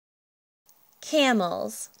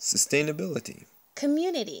camels, sustainability,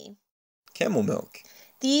 community. camel milk.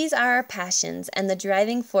 These are our passions and the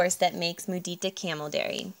driving force that makes Mudita Camel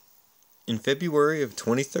Dairy. In February of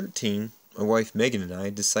 2013, my wife Megan and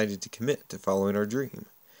I decided to commit to following our dream.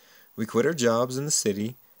 We quit our jobs in the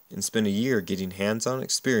city and spent a year getting hands-on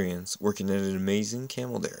experience working at an amazing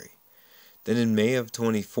camel dairy. Then in May of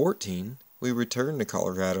 2014, we returned to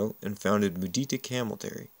Colorado and founded Mudita Camel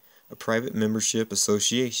Dairy, a private membership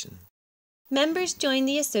association. Members join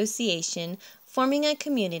the association, forming a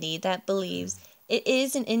community that believes it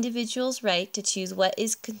is an individual's right to choose what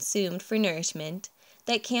is consumed for nourishment,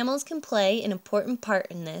 that camels can play an important part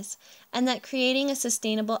in this, and that creating a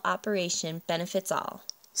sustainable operation benefits all.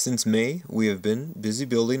 Since May, we have been busy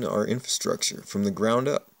building our infrastructure from the ground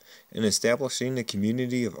up and establishing a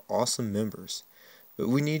community of awesome members. But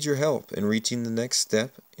we need your help in reaching the next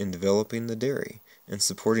step in developing the dairy and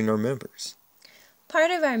supporting our members. Part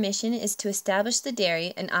of our mission is to establish the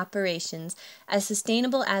dairy and operations as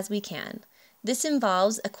sustainable as we can. This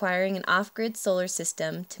involves acquiring an off-grid solar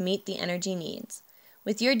system to meet the energy needs.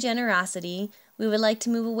 With your generosity, we would like to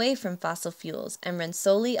move away from fossil fuels and run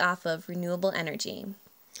solely off of renewable energy.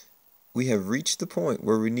 We have reached the point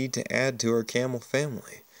where we need to add to our camel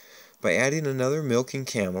family. By adding another milking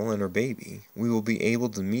camel and her baby, we will be able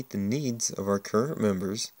to meet the needs of our current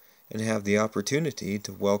members and have the opportunity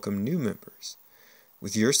to welcome new members.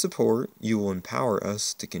 With your support, you will empower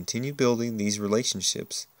us to continue building these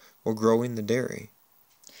relationships while growing the dairy.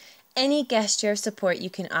 Any gesture of support you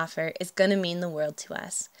can offer is going to mean the world to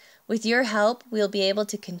us. With your help, we will be able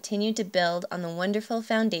to continue to build on the wonderful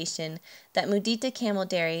foundation that Mudita Camel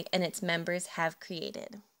Dairy and its members have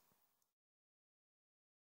created.